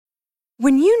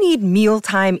When you need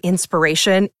mealtime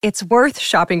inspiration, it's worth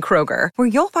shopping Kroger, where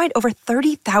you'll find over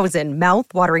 30,000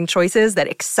 mouth-watering choices that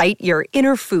excite your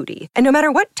inner foodie. And no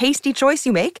matter what tasty choice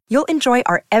you make, you'll enjoy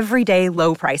our everyday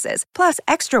low prices, plus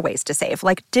extra ways to save,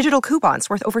 like digital coupons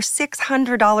worth over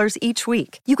 $600 each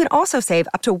week. You can also save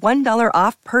up to $1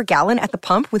 off per gallon at the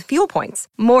pump with fuel points.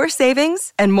 More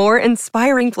savings and more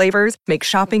inspiring flavors make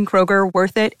shopping Kroger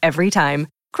worth it every time.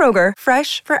 Kroger,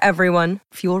 fresh for everyone.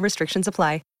 Fuel restrictions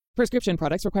apply. Prescription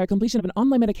products require completion of an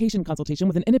online medication consultation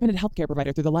with an independent healthcare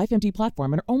provider through the LifeMD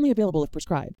platform and are only available if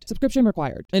prescribed. Subscription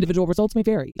required. Individual results may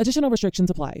vary. Additional restrictions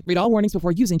apply. Read all warnings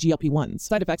before using GLP-1s.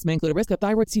 Side effects may include a risk of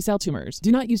thyroid C-cell tumors.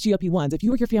 Do not use GLP-1s if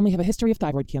you or your family have a history of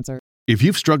thyroid cancer. If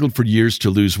you've struggled for years to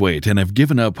lose weight and have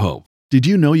given up hope, did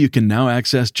you know you can now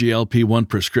access GLP-1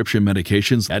 prescription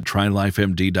medications at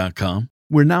TryLifeMD.com?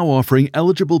 We're now offering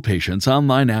eligible patients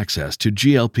online access to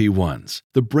GLP-1s,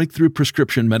 the breakthrough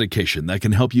prescription medication that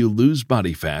can help you lose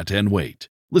body fat and weight.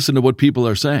 Listen to what people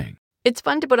are saying. It's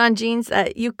fun to put on jeans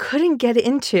that you couldn't get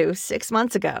into 6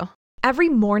 months ago. Every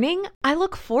morning, I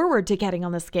look forward to getting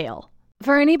on the scale.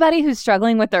 For anybody who's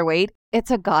struggling with their weight,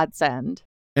 it's a godsend.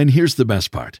 And here's the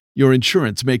best part. Your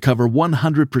insurance may cover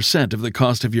 100% of the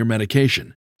cost of your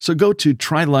medication. So go to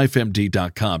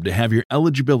TryLifeMD.com to have your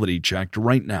eligibility checked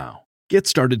right now. Get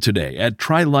started today at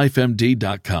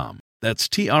TryLifeMD.com. That's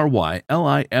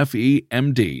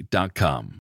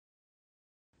TryLifeMD.com.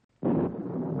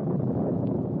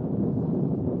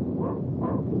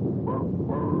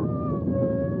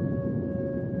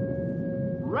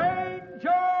 Ranger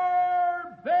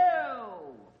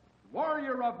Bill,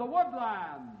 warrior of the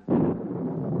woodland.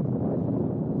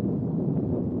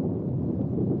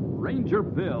 Ranger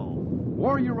Bill,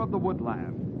 warrior of the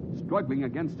woodland, struggling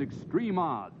against extreme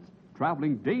odds,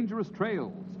 traveling dangerous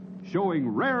trails, showing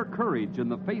rare courage in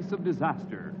the face of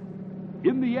disaster.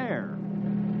 In the air,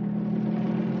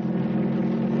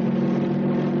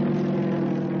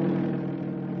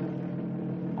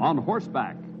 on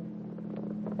horseback,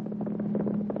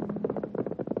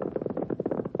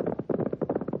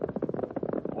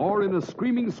 or in a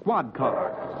screaming squad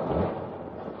car.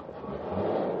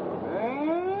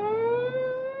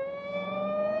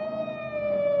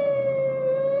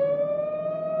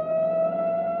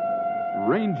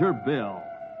 Ranger Bill,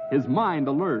 his mind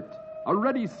alert, a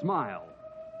ready smile,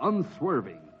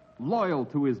 unswerving, loyal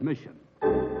to his mission.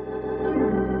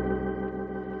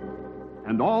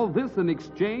 And all this in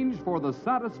exchange for the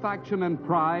satisfaction and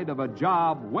pride of a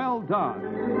job well done.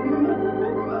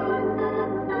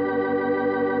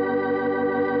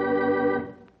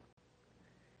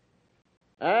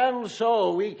 And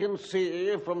so we can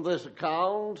see from this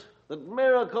account that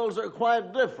miracles are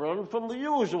quite different from the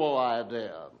usual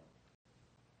idea.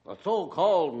 A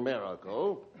so-called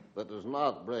miracle that does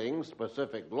not bring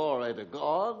specific glory to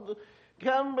God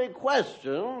can be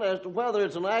questioned as to whether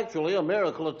it's actually a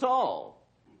miracle at all.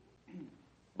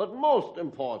 But most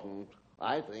important,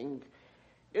 I think,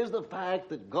 is the fact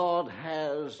that God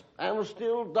has and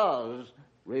still does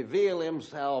reveal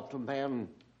himself to men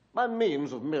by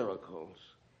means of miracles.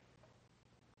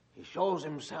 He shows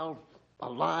himself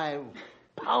alive,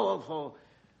 powerful,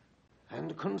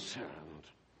 and concerned.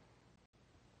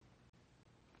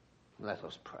 Let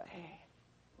us pray.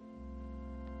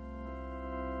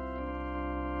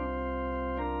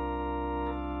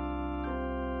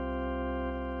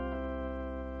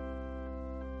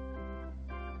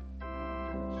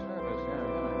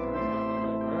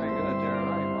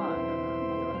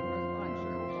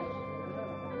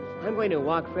 I'm going to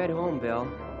walk Fred home, Bill.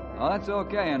 Oh, that's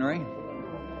okay, Henry.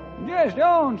 Just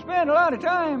don't spend a lot of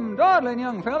time dawdling,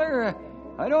 young feller.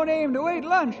 I don't aim to wait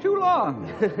lunch too long.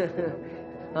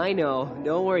 I know.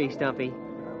 Don't worry, Stumpy.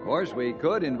 Of course, we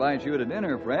could invite you to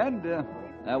dinner, Fred.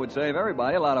 That would save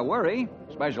everybody a lot of worry,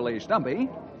 especially Stumpy.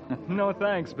 No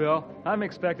thanks, Bill. I'm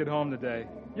expected home today.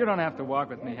 You don't have to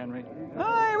walk with me, Henry.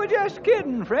 I was just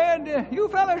kidding, Fred. You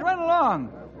fellas run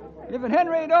along. If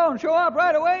Henry don't show up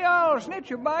right away, I'll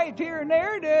snitch a bite here and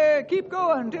there to keep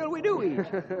going until we do eat.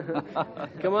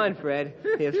 Come on, Fred.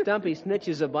 If Stumpy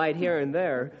snitches a bite here and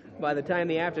there, by the time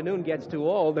the afternoon gets too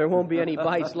old, there won't be any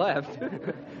bites left.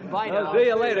 Bye now. I'll see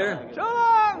you later. So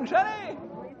long, Sonny.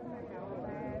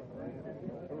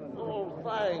 Oh,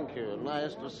 thank you.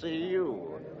 Nice to see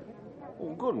you.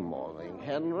 Oh, good morning,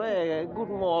 Henry. Good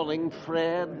morning,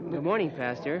 Fred. Good morning,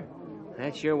 Pastor.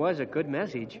 That sure was a good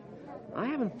message. I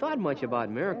haven't thought much about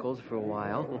miracles for a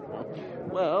while.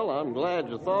 Well, I'm glad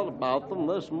you thought about them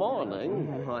this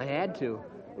morning. I had to.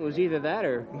 It was either that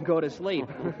or go to sleep.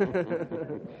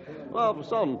 Well, for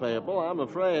some people, I'm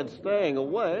afraid staying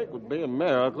awake would be a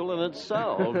miracle in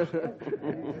itself.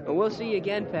 We'll see you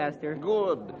again, Pastor.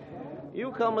 Good.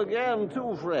 You come again,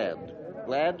 too, Fred.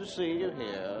 Glad to see you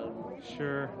here.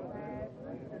 Sure.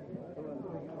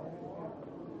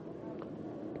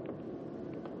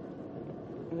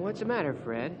 What's the matter,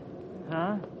 Fred?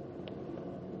 Huh?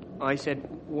 I said,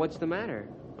 what's the matter?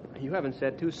 You haven't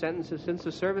said 2 sentences since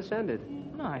the service ended.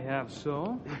 I have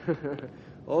so.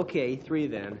 Okay, 3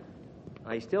 then.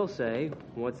 I still say,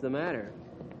 what's the matter?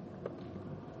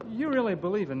 You really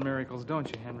believe in miracles, don't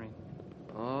you, Henry?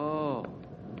 Oh,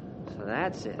 so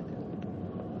that's it.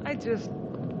 I just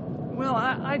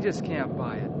can't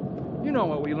buy it. You know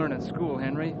what we learn at school,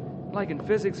 Henry. Like in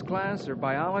physics class or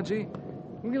biology,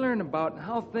 we learn about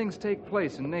how things take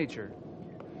place in nature.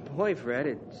 Boy, Fred,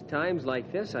 it's times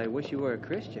like this I wish you were a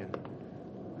Christian.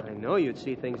 I know you'd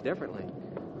see things differently.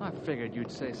 I figured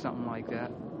you'd say something like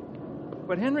that.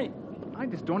 But, Henry, I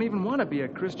just don't even want to be a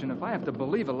Christian if I have to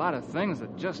believe a lot of things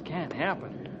that just can't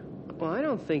happen. Well, I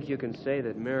don't think you can say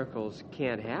that miracles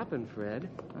can't happen, Fred.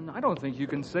 And I don't think you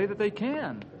can say that they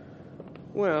can.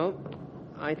 Well,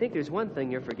 I think there's one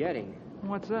thing you're forgetting.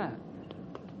 What's that?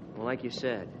 Well, like you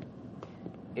said,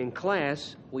 in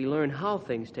class, we learn how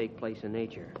things take place in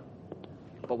nature.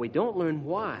 But we don't learn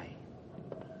why.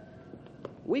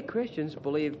 We Christians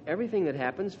believe everything that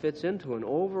happens fits into an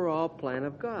overall plan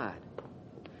of God.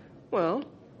 Well,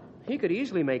 he could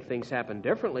easily make things happen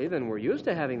differently than we're used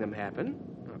to having them happen,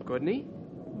 couldn't he?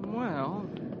 Well...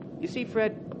 You see,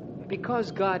 Fred,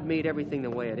 because God made everything the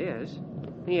way it is,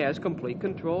 he has complete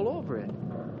control over it.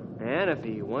 And if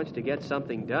he wants to get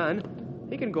something done,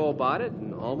 he can go about it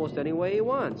in almost any way he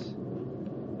wants.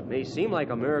 It may seem like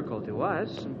a miracle to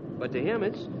us, but to him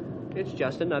it's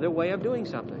just another way of doing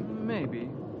something. Maybe.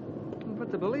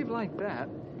 But to believe like that,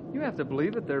 you have to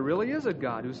believe that there really is a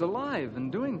God who's alive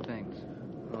and doing things.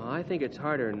 Oh, I think it's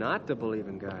harder not to believe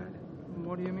in God.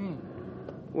 What do you mean?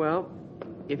 Well,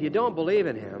 if you don't believe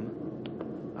in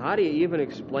him, how do you even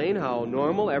explain how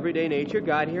normal, everyday nature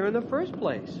got here in the first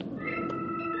place?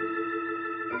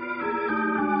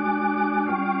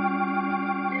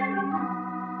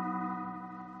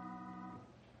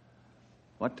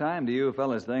 What time do you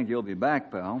fellas think you'll be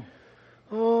back, pal?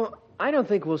 Oh, I don't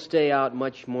think we'll stay out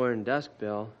much more than dusk,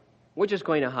 Bill. We're just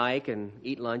going to hike and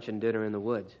eat lunch and dinner in the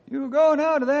woods. You going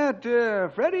out to that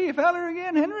Freddie feller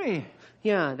again, Henry?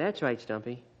 Yeah, that's right,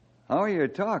 Stumpy. How are your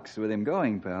talks with him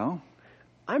going, pal?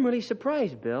 I'm really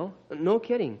surprised, Bill. No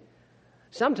kidding.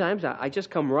 Sometimes I just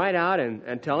come right out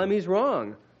and tell him he's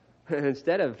wrong.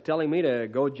 Instead of telling me to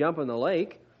go jump in the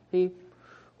lake, he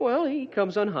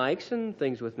comes on hikes and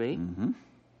things with me. Mm-hmm.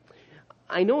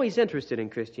 I know he's interested in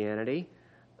Christianity,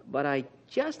 but I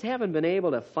just haven't been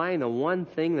able to find the one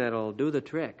thing that'll do the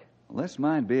trick. Well, this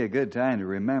might be a good time to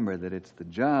remember that it's the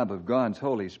job of God's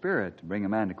Holy Spirit to bring a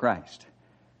man to Christ.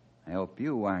 I hope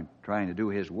you aren't trying to do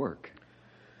his work.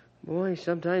 Boy,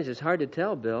 sometimes it's hard to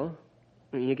tell, Bill.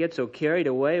 You get so carried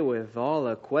away with all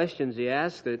the questions he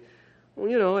asks that,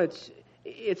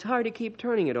 it's hard to keep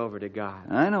turning it over to God.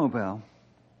 I know, pal.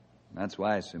 That's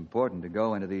why it's important to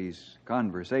go into these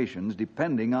conversations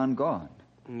depending on God.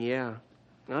 Yeah,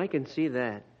 I can see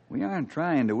that. We aren't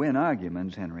trying to win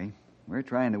arguments, Henry. We're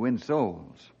trying to win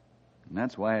souls. And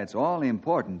that's why it's all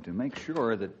important to make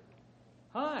sure that...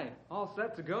 Hi, all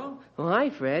set to go? Oh, hi,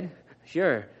 Fred.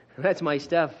 Sure. That's my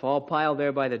stuff all piled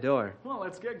there by the door. Well,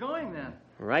 let's get going then.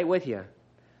 Right with you.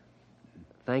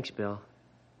 Thanks, Bill.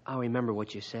 I'll remember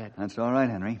what you said. That's all right,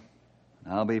 Henry.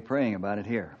 I'll be praying about it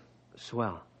here.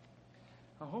 Swell.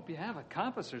 I hope you have a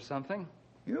compass or something.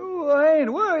 You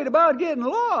ain't worried about getting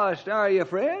lost, are you,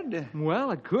 Fred?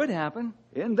 Well, it could happen.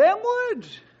 In them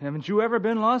woods? Haven't you ever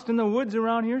been lost in the woods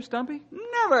around here, Stumpy?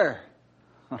 Never.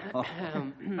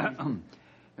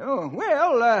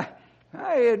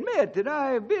 I admit that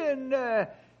I've been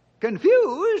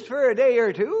confused for a day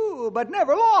or two, but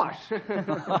never lost.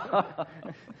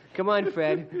 Come on,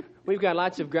 Fred. We've got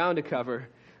lots of ground to cover.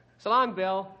 So long,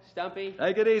 Bill. Stumpy.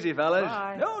 Take it easy, fellas.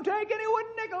 Bye. Don't take any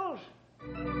wooden nickels.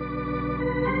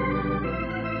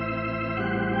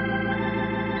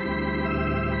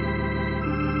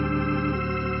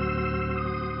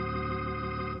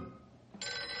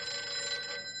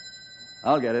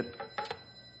 I'll get it.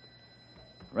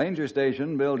 Ranger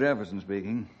Station, Bill Jefferson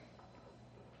speaking.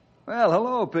 Well,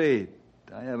 hello, Pete.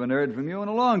 I haven't heard from you in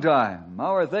a long time.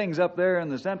 How are things up there in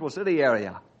the Central City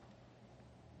area?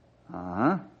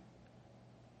 Uh-huh.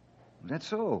 Is that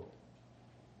so?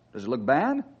 Does it look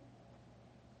bad?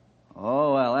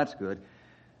 Oh, well, that's good.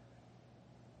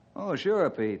 Oh, sure,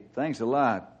 Pete. Thanks a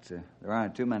lot. There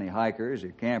aren't too many hikers or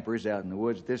campers out in the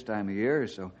woods at this time of year,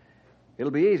 so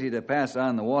it'll be easy to pass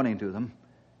on the warning to them.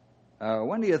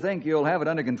 When do you think you'll have it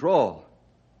under control?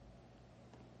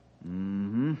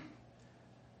 Mm-hmm.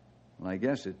 Well, I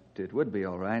guess it would be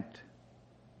all right.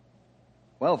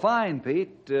 Well, fine,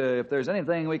 Pete. If there's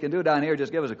anything we can do down here,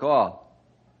 just give us a call.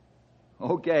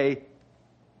 Okay.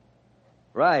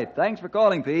 Right. Thanks for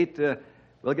calling, Pete.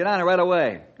 We'll get on it right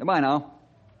away. Goodbye now.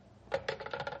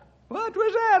 What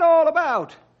was that all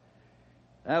about?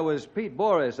 That was Pete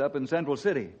Boris up in Central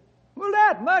City. Well,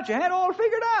 that much I had all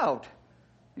figured out.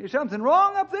 Is something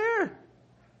wrong up there?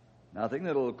 Nothing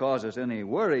that'll cause us any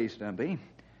worry, Stumpy.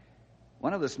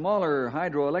 One of the smaller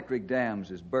hydroelectric dams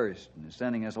is burst and is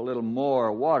sending us a little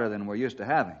more water than we're used to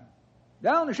having.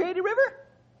 Down the Shady River?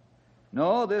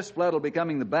 No, this flood will be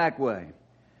coming the back way.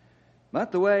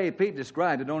 But the way Pete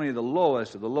described it, only the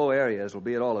lowest of the low areas will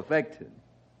be at all affected.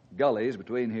 Gullies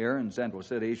between here and Central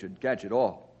City should catch it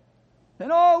all.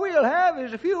 Then all we'll have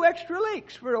is a few extra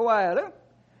leaks for a while, huh?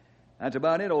 That's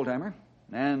about it, old-timer.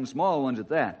 And small ones at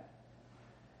that.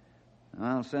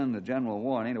 I'll send a general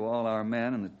warning to all our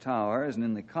men in the towers and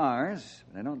in the cars.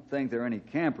 But I don't think there are any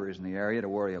campers in the area to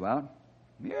worry about.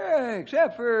 Yeah,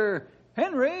 except for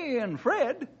Henry and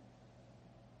Fred.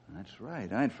 That's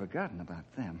right. I'd forgotten about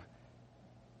them.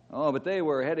 Oh, but they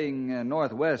were heading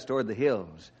northwest toward the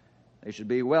hills. They should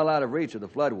be well out of reach of the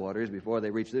floodwaters before they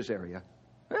reach this area.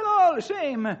 Well, all the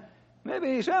same,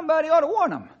 maybe somebody ought to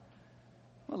warn them.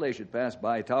 Well, they should pass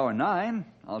by Tower 9.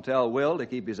 I'll tell Will to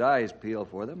keep his eyes peeled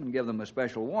for them and give them a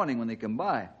special warning when they come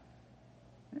by.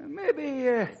 Maybe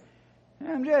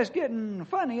I'm just getting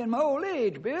funny in my old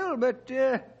age, Bill, but...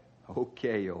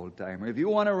 Okay, old-timer. If you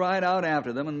want to ride out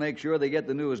after them and make sure they get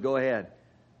the news, go ahead.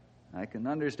 I can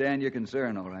understand your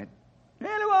concern, all right.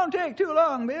 Well, it won't take too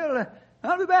long, Bill.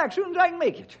 I'll be back as soon as I can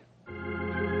make it.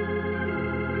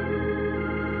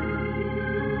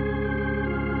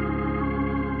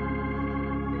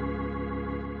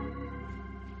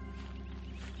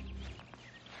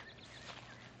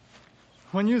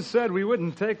 When you said we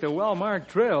wouldn't take the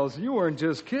well-marked trails, you weren't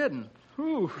just kidding.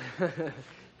 Whew.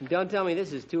 Don't tell me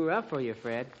this is too rough for you,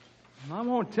 Fred. I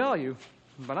won't tell you,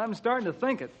 but I'm starting to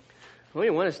think it. Well,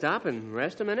 you want to stop and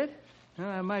rest a minute?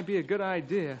 That might be a good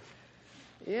idea.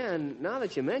 Yeah, and now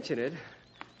that you mention it,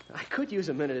 I could use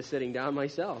a minute of sitting down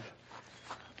myself.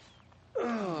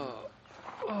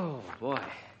 Oh, boy.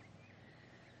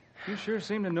 You sure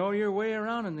seem to know your way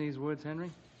around in these woods,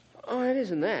 Henry. Oh, it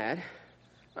isn't that.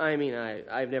 I mean,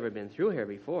 I've never been through here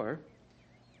before.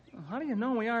 How do you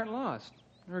know we aren't lost?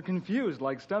 Or confused,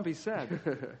 like Stumpy said?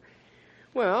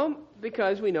 Well,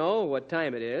 because we know what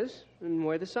time it is and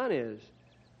where the sun is.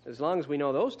 As long as we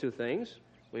know those two things,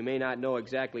 we may not know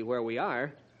exactly where we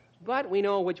are, but we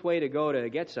know which way to go to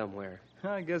get somewhere.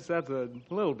 I guess that's a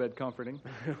little bit comforting.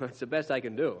 It's the best I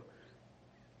can do.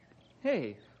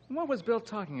 Hey, what was Bill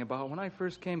talking about when I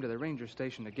first came to the ranger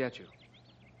station to get you?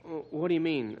 What do you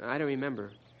mean? I don't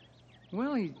remember.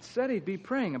 Well, he said he'd be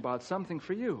praying about something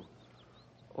for you.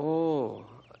 Oh,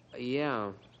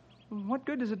 yeah. What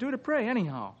good does it do to pray,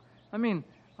 anyhow? I mean,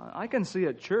 I can see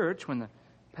at church when the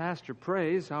pastor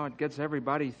prays how it gets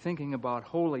everybody thinking about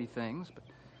holy things, but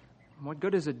what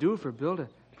good does it do for Bill to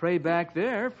pray back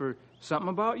there for something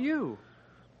about you?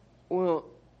 Well,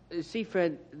 see,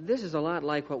 Fred, this is a lot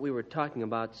like what we were talking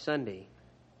about Sunday.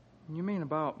 You mean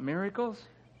about miracles?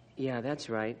 Yeah, that's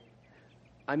right.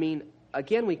 I mean,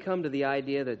 again, we come to the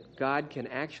idea that God can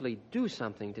actually do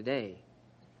something today.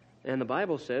 And the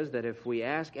Bible says that if we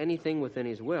ask anything within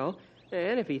His will,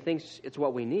 and if He thinks it's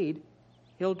what we need,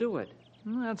 He'll do it.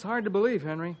 That's hard to believe,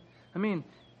 Henry. I mean,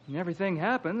 everything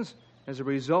happens as a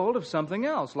result of something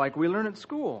else, like we learn at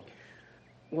school.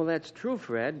 Well, that's true,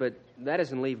 Fred, but that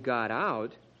doesn't leave God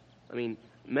out. I mean,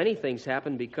 many things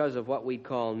happen because of what we'd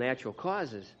call natural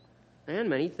causes. And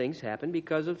many things happen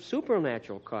because of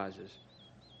supernatural causes.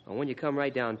 And when you come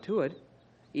right down to it,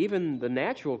 even the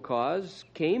natural cause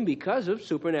came because of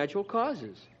supernatural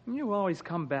causes. You always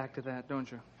come back to that, don't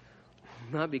you?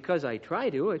 Not because I try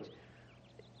to.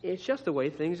 It's just the way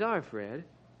things are, Fred.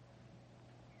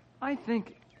 I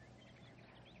think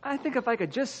if I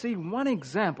could just see one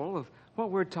example of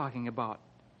what we're talking about.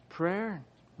 Prayer,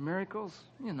 miracles,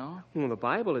 you know. Well, the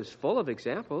Bible is full of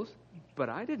examples. But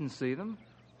I didn't see them.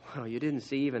 Well, you didn't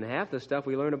see even half the stuff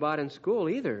we learn about in school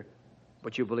either.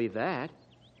 But you believe that.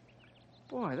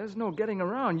 Boy, there's no getting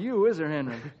around you, is there,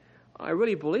 Henry? I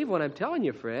really believe what I'm telling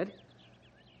you, Fred.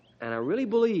 And I really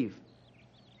believe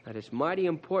that it's mighty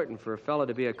important for a fellow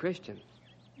to be a Christian.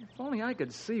 If only I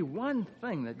could see one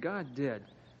thing that God did.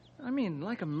 I mean,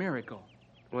 like a miracle.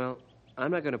 Well,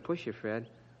 I'm not going to push you, Fred.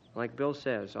 Like Bill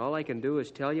says, all I can do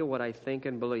is tell you what I think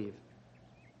and believe.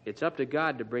 It's up to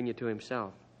God to bring you to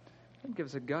Himself. That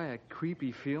gives a guy a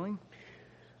creepy feeling.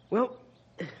 Well,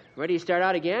 ready to start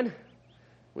out again?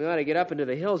 We ought to get up into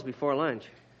the hills before lunch.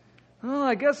 Well,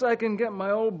 I guess I can get my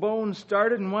old bones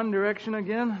started in one direction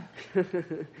again.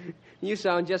 You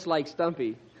sound just like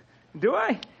Stumpy. Do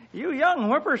I? You young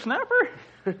whippersnapper?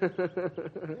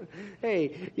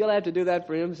 Hey, you'll have to do that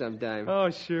for him sometime. Oh,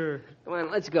 sure. Come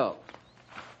on, let's go.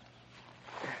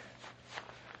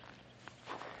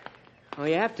 Oh,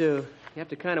 you have to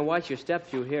kind of watch your step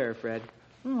through here, Fred.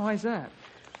 Oh, why's that?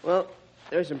 Well,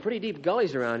 there's some pretty deep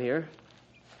gullies around here.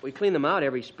 We clean them out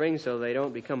every spring so they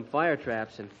don't become fire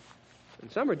traps, and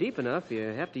some are deep enough you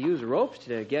have to use ropes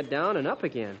to get down and up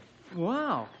again.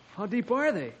 Wow. How deep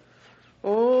are they?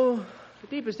 Oh, the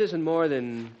deepest isn't more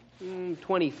than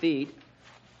 20 feet.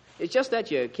 It's just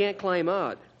that you can't climb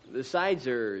out. The sides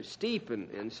are steep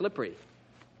and slippery.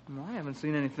 Well, I haven't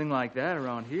seen anything like that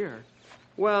around here.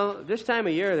 Well, this time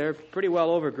of year, they're pretty well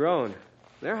overgrown.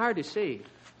 They're hard to see.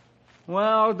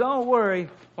 Well, don't worry.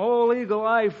 Old Eagle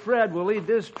Eye Fred will lead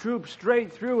this troop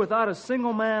straight through without a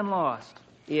single man lost.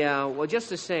 Yeah, well, just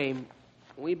the same,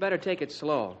 we better take it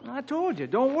slow. I told you,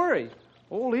 don't worry.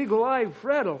 Old Eagle Eye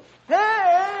Fred'll...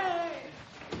 Hey!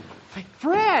 Hey,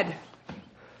 Fred!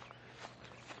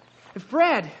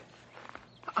 Fred!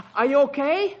 Are you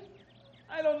okay?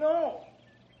 I don't know.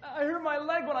 I hurt my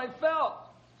leg when I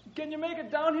fell. Can you make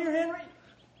it down here, Henry?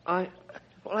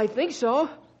 I think so.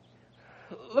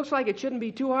 Looks like it shouldn't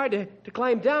be too hard to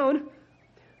climb down.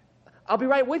 I'll be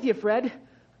right with you, Fred.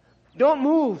 Don't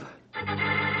move.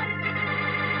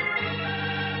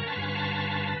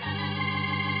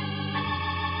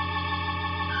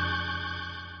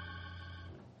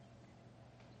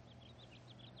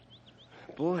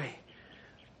 Boy,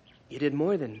 you did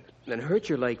more than hurt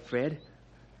your leg, Fred.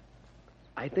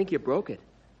 I think you broke it.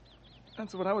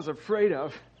 That's what I was afraid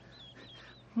of.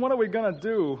 What are we going to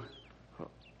do?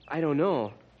 I don't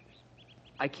know.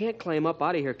 I can't climb up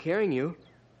out of here carrying you,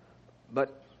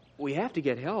 but we have to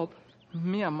get help.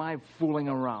 Me, am I fooling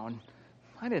around?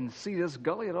 I didn't see this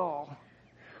gully at all.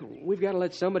 We've got to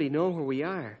let somebody know where we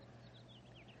are.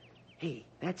 Hey,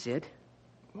 that's it.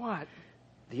 What?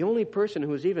 The only person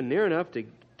who's even near enough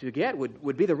to get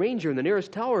would be the ranger in the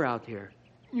nearest tower out there.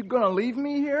 You gonna leave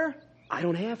me here? I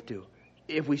don't have to.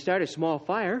 If we start a small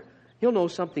fire, he'll know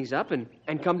something's up and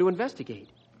come to investigate.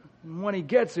 When he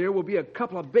gets here, we'll be a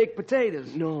couple of baked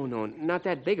potatoes. No, not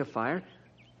that big a fire.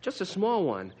 Just a small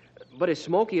one, but as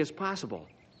smoky as possible.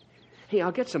 Hey,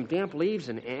 I'll get some damp leaves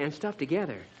and stuff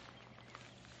together.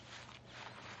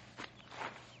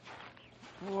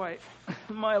 Boy,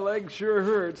 my leg sure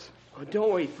hurts. Oh,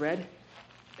 don't worry, Fred.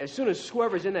 As soon as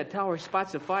whoever's in that tower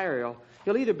spots a fire,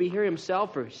 he'll either be here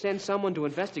himself or send someone to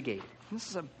investigate. This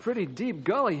is a pretty deep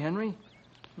gully, Henry.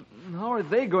 How are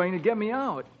they going to get me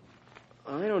out?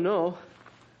 I don't know.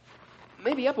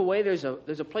 Maybe up a way there's a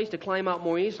place to climb out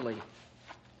more easily.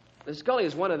 This gully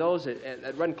is one of those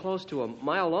that run close to a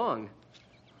mile long.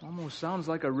 Almost sounds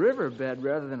like a riverbed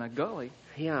rather than a gully.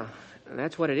 Yeah,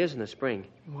 that's what it is in the spring.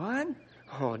 What?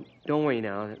 Oh, don't worry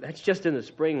now. That's just in the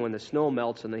spring when the snow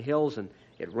melts in the hills and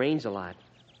it rains a lot.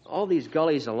 All these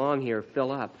gullies along here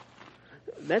fill up.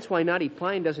 That's why Knotty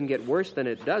Pine doesn't get worse than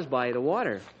it does by the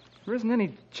water. There isn't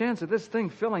any chance of this thing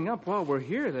filling up while we're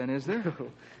here, then, is there?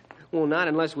 Well, not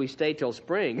unless we stay till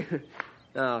spring.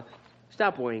 Now,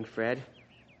 stop worrying, Fred.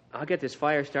 I'll get this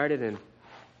fire started, and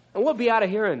we'll be out of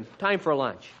here in time for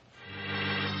lunch.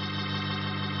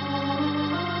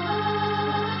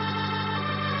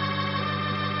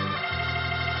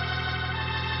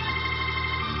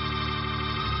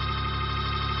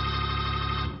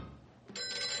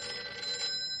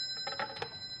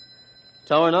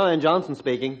 Tower 9, Johnson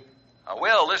speaking.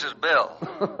 Will, this is Bill.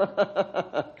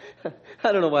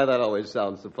 I don't know why that always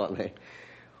sounds so funny.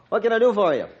 What can I do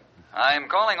for you? I'm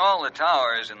calling all the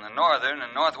towers in the northern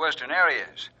and northwestern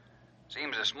areas.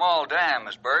 Seems a small dam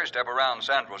has burst up around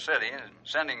Central City and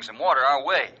sending some water our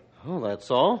way. Oh,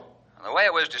 that's all? The way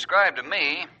it was described to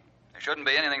me, there shouldn't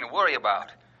be anything to worry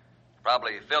about.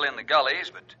 Probably fill in the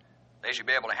gullies, but they should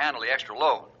be able to handle the extra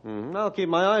load. I'll keep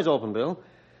my eyes open, Bill.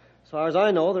 As far as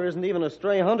I know, there isn't even a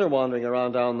stray hunter wandering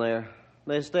around down there.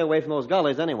 They stay away from those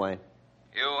gullies anyway.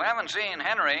 You haven't seen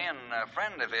Henry and a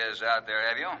friend of his out there,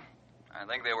 have you? I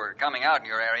think they were coming out in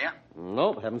your area.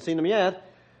 Nope, haven't seen them yet.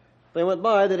 They went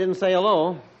by, they didn't say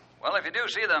hello. Well, if you do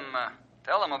see them,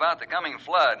 tell them about the coming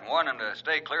flood and warn them to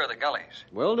stay clear of the gullies.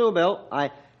 Will do, Bill.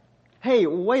 Hey,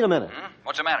 wait a minute.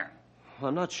 What's the matter?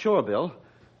 I'm not sure, Bill.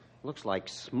 Looks like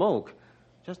smoke.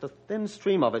 Just a thin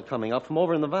stream of it coming up from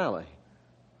over in the valley.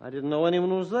 I didn't know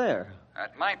anyone was there.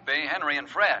 That might be Henry and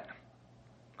Fred.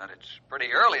 But it's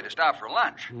pretty early to stop for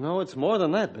lunch. No, it's more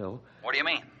than that, Bill. What do you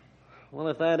mean? Well,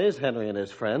 if that is Henry and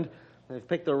his friend, they've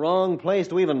picked the wrong place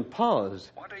to even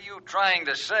pause. What are you trying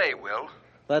to say, Will?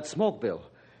 That smoke, Bill.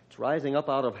 It's rising up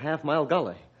out of Half Mile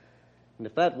Gully. And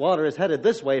if that water is headed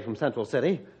this way from Central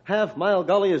City, Half Mile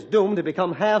Gully is doomed to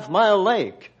become Half Mile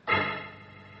Lake.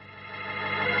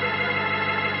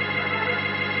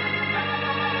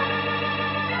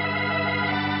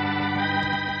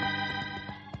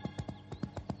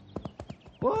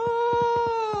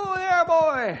 Whoa, there,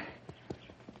 boy.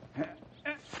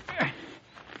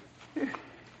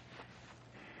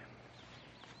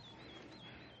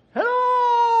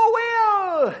 Hello,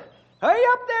 Will. Are you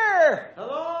up there?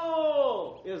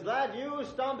 Hello! Is that you,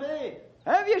 Stumpy?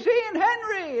 Have you seen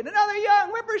Henry and another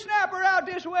young whippersnapper out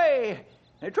this way?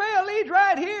 The trail leads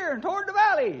right here and toward the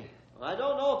valley. I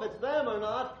don't know if it's them or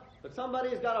not, but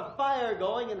somebody's got a fire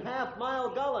going in Half Mile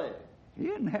Gully.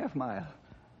 In Half Mile?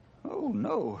 Oh,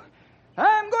 no.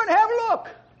 I'm going to have a look.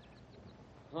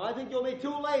 Well, I think you'll be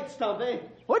too late, Stumpy.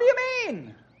 What do you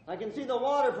mean? I can see the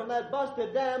water from that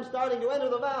busted dam starting to enter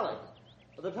the valley.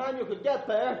 By the time you could get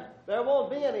there, there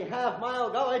won't be any Half Mile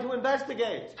Gully to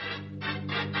investigate.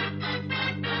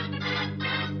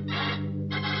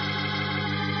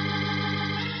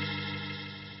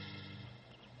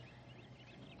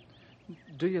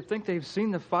 Do you think they've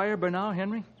seen the fire by now,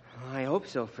 Henry? I hope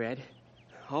so, Fred.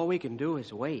 All we can do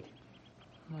is wait.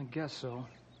 I guess so.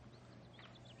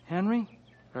 Henry?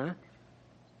 Huh?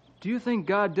 Do you think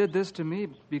God did this to me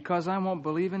because I won't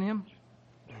believe in him?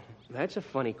 That's a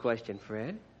funny question,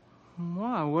 Fred.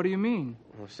 Why? What do you mean?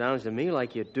 Well, sounds to me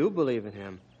like you do believe in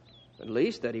him. At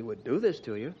least that he would do this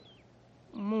to you.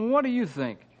 What do you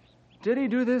think? Did he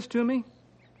do this to me?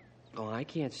 Oh, I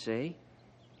can't say.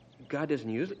 God doesn't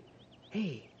usually...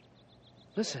 Hey,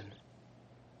 listen.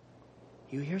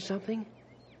 You hear something?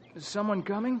 Is someone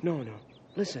coming? No.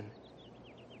 Listen.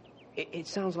 It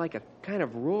sounds like a kind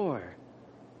of roar.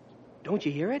 Don't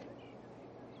you hear it?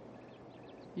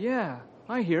 Yeah,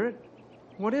 I hear it.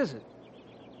 What is it?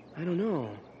 I don't know.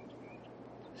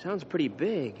 Sounds pretty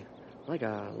big. Like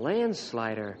a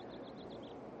landslide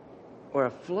or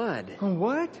a flood. A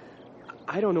what?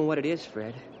 I don't know what it is,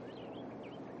 Fred.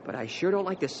 But I sure don't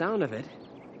like the sound of it.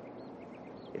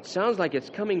 It sounds like it's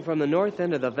coming from the north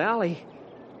end of the valley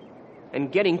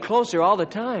and getting closer all the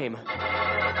time.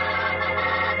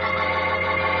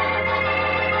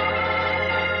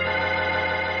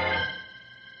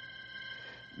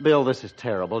 Bill, this is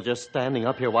terrible, just standing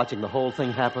up here watching the whole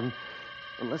thing happen.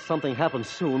 Unless something happens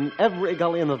soon, every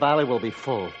gully in the valley will be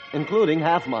full, including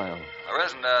Half Mile. There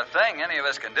isn't a thing any of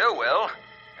us can do, Will,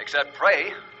 except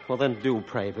pray. Well, then do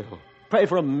pray, Bill. Pray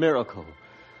for a miracle.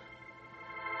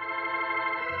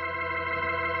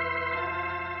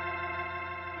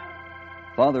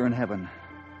 Father in heaven,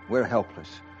 we're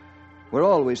helpless. We're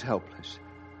always helpless.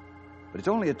 But it's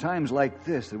only at times like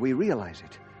this that we realize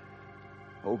it.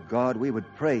 Oh, God, we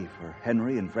would pray for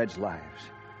Henry and Fred's lives.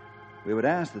 We would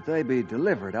ask that they be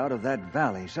delivered out of that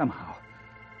valley somehow.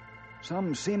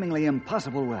 Some seemingly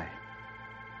impossible way.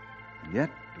 And yet,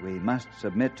 we must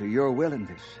submit to your will in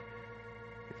this.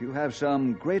 If you have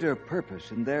some greater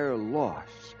purpose in their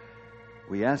loss,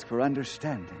 we ask for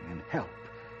understanding and help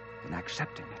in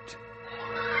accepting it.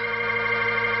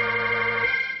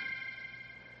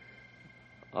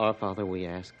 Our Father, we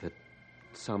ask that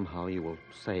somehow you will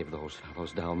save those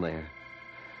fellows down there.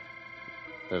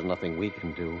 There's nothing we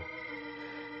can do.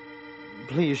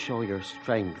 Please show your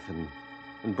strength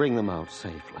and bring them out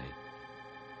safely.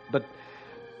 But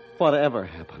whatever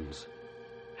happens,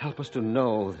 help us to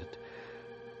know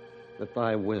that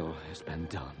thy will has been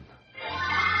done.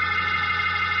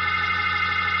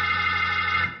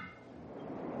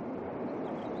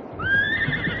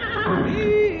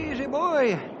 Easy,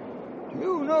 boy.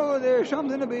 You know there's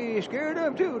something to be scared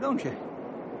of, too, don't you?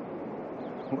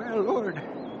 Well, Lord,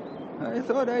 I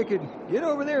thought I could get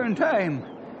over there in time.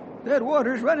 That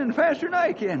water's running faster than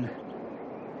I can.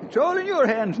 It's all in your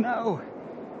hands now.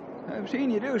 I've seen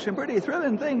you do some pretty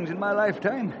thrilling things in my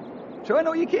lifetime, so I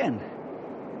know you can.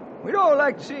 We'd all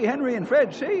like to see Henry and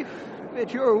Fred safe, if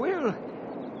it's your will.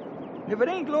 And if it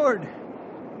ain't, Lord,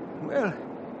 well,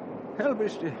 help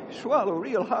us to swallow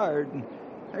real hard and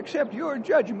accept your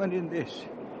judgment in this.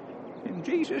 In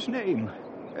Jesus' name,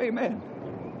 amen.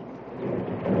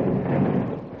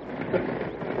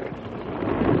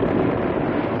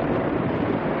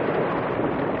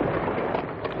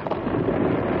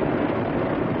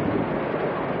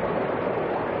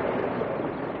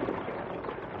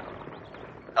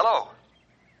 Hello?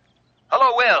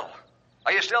 Hello, Will.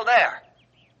 Are you still there?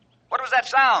 What was that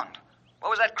sound? What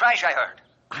was that crash I heard?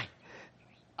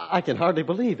 I can hardly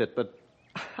believe it, but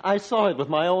I saw it with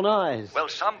my own eyes. Will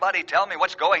somebody tell me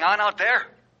what's going on out there?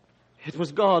 It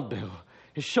was God, Bill.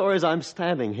 As sure as I'm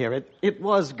standing here, it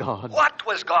was God. What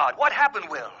was God? What happened,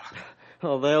 Will?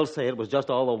 Oh, they'll say it was just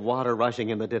all the water rushing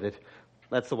in that did it.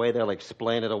 That's the way they'll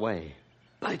explain it away.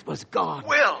 But it was God.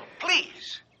 Will,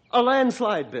 please. A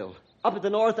landslide, Bill, up at the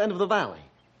north end of the valley.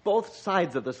 Both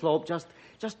sides of the slope just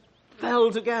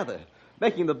fell together,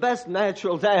 making the best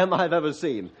natural dam I've ever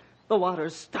seen. The water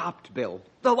stopped, Bill.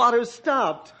 The water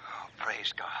stopped. Oh,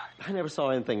 praise God. I never saw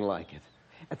anything like it.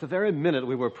 At the very minute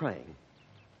we were praying.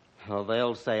 Oh,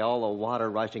 they'll say all the water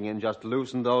rushing in just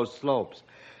loosened those slopes.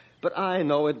 But I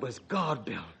know it was God,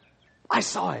 Bill. I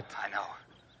saw it. I know.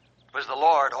 It was the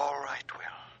Lord, all right, Will.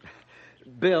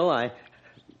 Bill,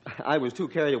 I was too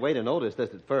carried away to notice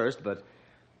this at first, but...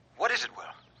 What is it, Will?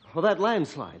 Well, that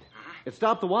landslide. Mm-hmm. It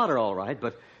stopped the water all right,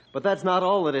 but that's not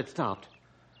all that it stopped.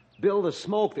 Bill, the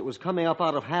smoke that was coming up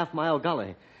out of Half Mile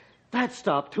Gully, that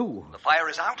stopped, too. The fire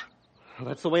is out? Well,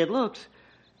 that's the way it looks.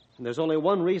 And there's only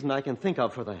one reason I can think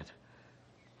of for that.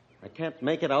 I can't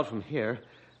make it out from here,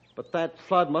 but that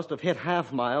flood must have hit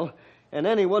Half Mile and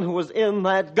anyone who was in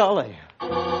that gully.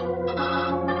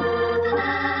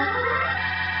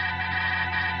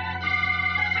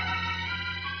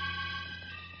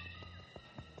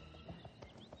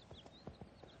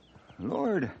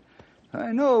 Lord,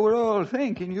 I know we're all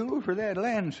thanking you for that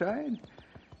landslide.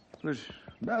 It was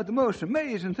about the most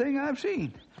amazing thing I've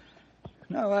seen.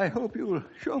 Now I hope you'll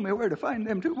show me where to find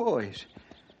them two boys.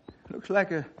 Looks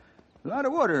like a lot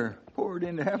of water poured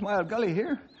into Half Mile Gully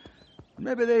here.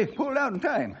 Maybe they pulled out in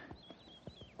time.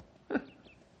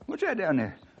 What's that down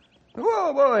there?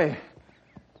 Whoa, boy!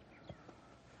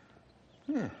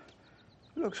 Yeah,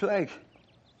 looks like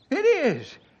it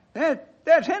is.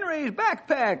 That's Henry's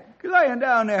backpack lying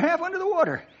down there half under the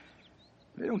water.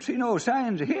 They don't see no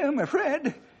signs of him or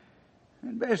Fred.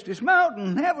 I'd best dismount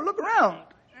and have a look around.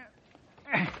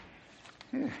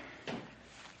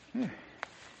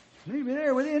 Maybe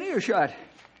they're within earshot.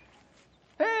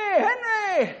 Hey,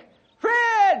 Henry!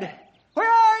 Fred!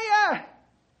 Where are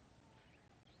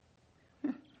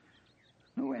you?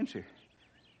 No answer.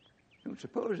 Don't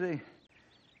suppose they...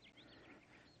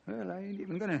 Well, I ain't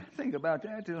even going to think about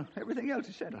that till everything else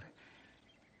is settled.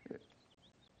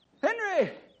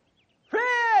 Henry!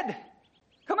 Fred!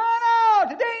 Come on out!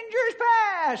 The danger's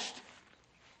past!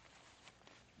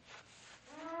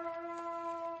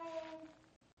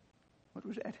 What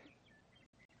was that?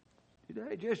 Did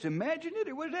I just imagine it,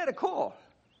 or was that a call?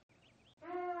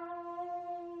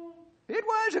 It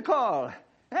was a call.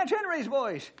 That's Henry's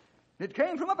voice. It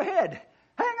came from up ahead.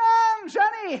 Hang on,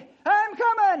 Sonny! I'm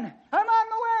coming! I'm on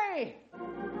my way!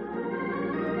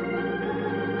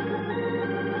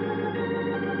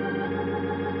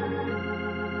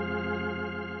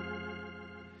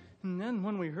 And then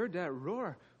when we heard that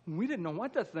roar, we didn't know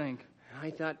what to think.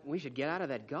 I thought we should get out of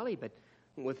that gully, but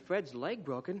with Fred's leg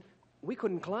broken, we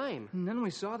couldn't climb. And then we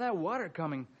saw that water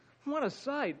coming. What a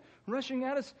sight! Rushing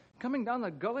at us, coming down the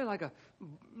gully like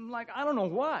I don't know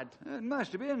what. It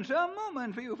must have been some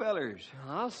moment for you fellers.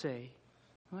 I'll say.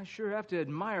 I sure have to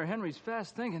admire Henry's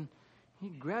fast thinking. He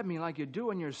grabbed me like you do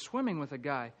when you're swimming with a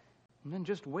guy, and then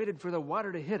just waited for the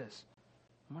water to hit us.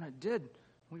 And when it did,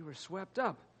 we were swept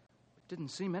up. It didn't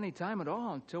seem any time at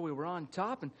all until we were on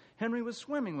top and Henry was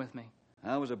swimming with me.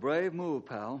 That was a brave move,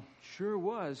 pal. Sure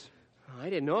was. I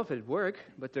didn't know if it'd work,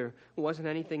 but there wasn't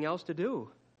anything else to do.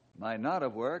 Might not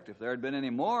have worked if there had been any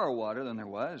more water than there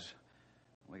was.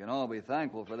 We can all be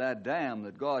thankful for that dam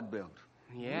that God built.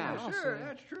 Yeah, sure,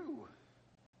 that's true.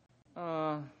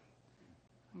 I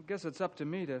guess it's up to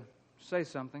me to say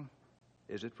something.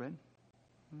 Is it, Fred?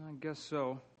 I guess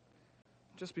so.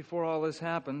 Just before all this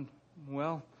happened,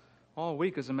 well, all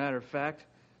week as a matter of fact,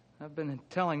 I've been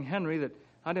telling Henry that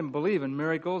I didn't believe in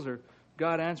miracles or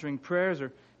God answering prayers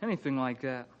or anything like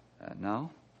that.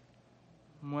 Now?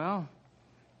 Well,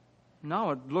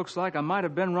 now it looks like I might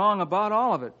have been wrong about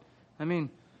all of it. I mean,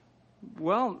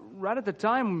 well, right at the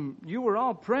time you were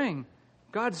all praying,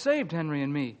 God saved Henry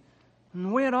and me. And the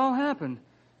way it all happened,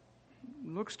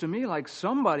 it looks to me like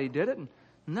somebody did it, and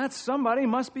that somebody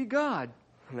must be God.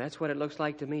 That's what it looks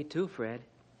like to me, too, Fred.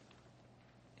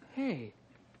 Hey,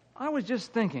 I was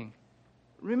just thinking.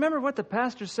 Remember what the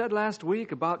pastor said last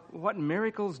week about what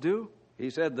miracles do? He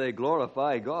said they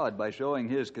glorify God by showing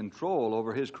His control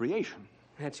over His creation.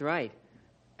 That's right.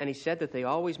 And he said that they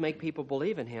always make people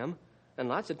believe in Him, and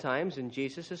lots of times in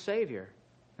Jesus as Savior.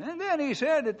 And then he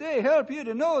said that they help you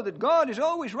to know that God is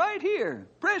always right here,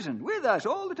 present with us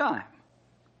all the time.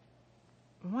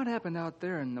 What happened out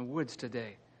there in the woods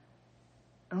today?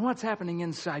 And what's happening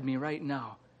inside me right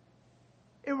now?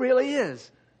 It really is.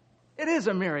 It is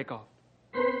a miracle.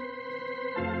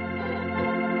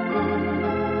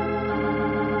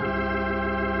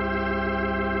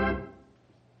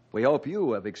 We hope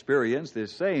you have experienced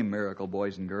this same miracle,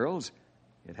 boys and girls.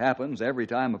 It happens every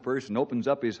time a person opens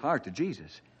up his heart to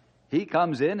Jesus. He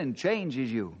comes in and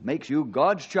changes you, makes you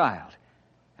God's child,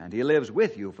 and He lives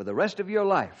with you for the rest of your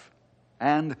life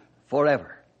and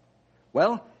forever.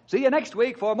 Well, see you next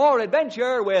week for more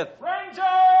adventure with Ranger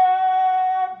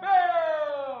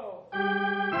Bill!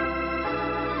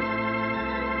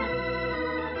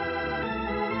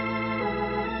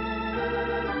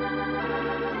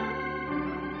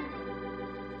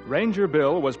 Ranger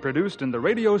Bill was produced in the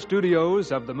radio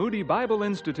studios of the Moody Bible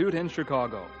Institute in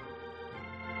Chicago.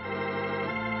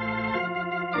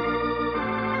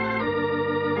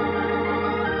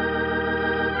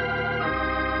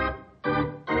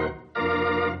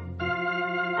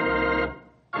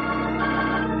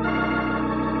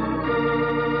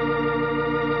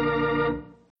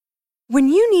 When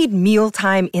you need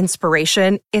mealtime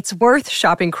inspiration, it's worth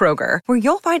shopping Kroger, where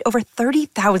you'll find over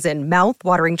 30,000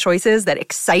 mouth-watering choices that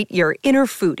excite your inner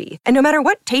foodie. And no matter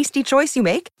what tasty choice you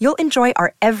make, you'll enjoy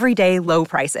our everyday low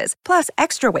prices, plus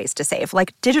extra ways to save,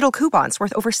 like digital coupons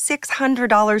worth over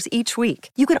 $600 each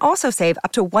week. You can also save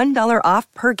up to $1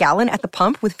 off per gallon at the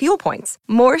pump with fuel points.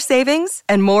 More savings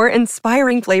and more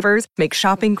inspiring flavors make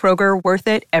shopping Kroger worth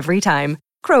it every time.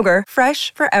 Kroger,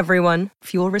 fresh for everyone.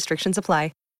 Fuel restrictions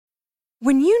apply.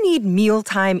 When you need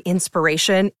mealtime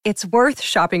inspiration, it's worth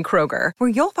shopping Kroger, where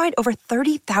you'll find over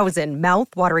 30,000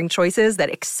 mouth-watering choices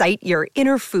that excite your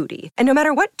inner foodie. And no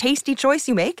matter what tasty choice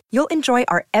you make, you'll enjoy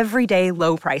our everyday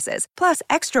low prices, plus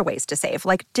extra ways to save,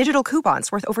 like digital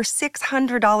coupons worth over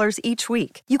 $600 each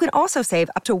week. You can also save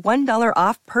up to $1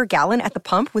 off per gallon at the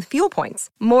pump with fuel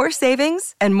points. More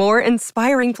savings and more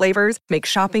inspiring flavors make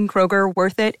shopping Kroger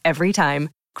worth it every time.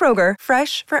 Kroger,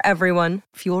 fresh for everyone.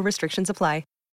 Fuel restrictions apply.